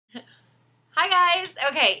Hi guys.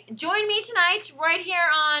 Okay, join me tonight right here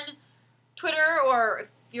on Twitter, or if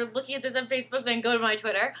you're looking at this on Facebook, then go to my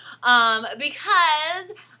Twitter,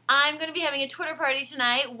 because I'm going to be having a Twitter party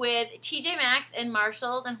tonight with TJ Maxx and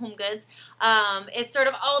Marshalls and Home Goods. It's sort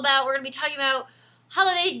of all about, we're going to be talking about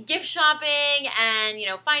holiday gift shopping and, you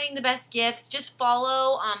know, finding the best gifts. Just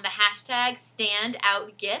follow the hashtag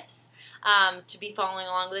 #StandOutGifts to be following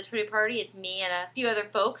along with the Twitter party. It's me and a few other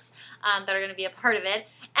folks that are going to be a part of it.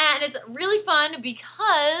 And it's really fun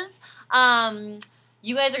because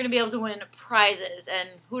you guys are going to be able to win prizes, and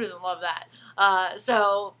who doesn't love that?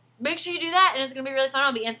 So make sure you do that, and it's going to be really fun.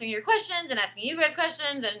 I'll be answering your questions and asking you guys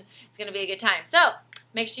questions, and it's going to be a good time. So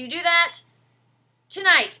make sure you do that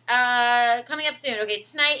tonight. Coming up soon. Okay,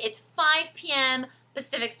 tonight it's 5 p.m.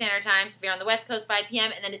 Pacific Standard Time. So if you're on the West Coast, 5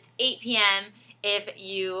 p.m., and then it's 8 p.m. if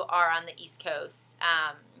you are on the East Coast.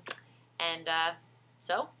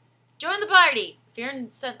 So join the party. If you're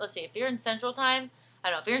in, let's see, if you're in Central Time, I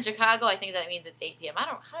don't know. If you're in Chicago, I think that means it's 8 p.m.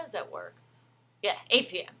 How does that work? Yeah, 8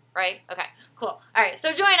 p.m., right? Okay, cool. All right,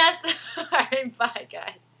 so join us.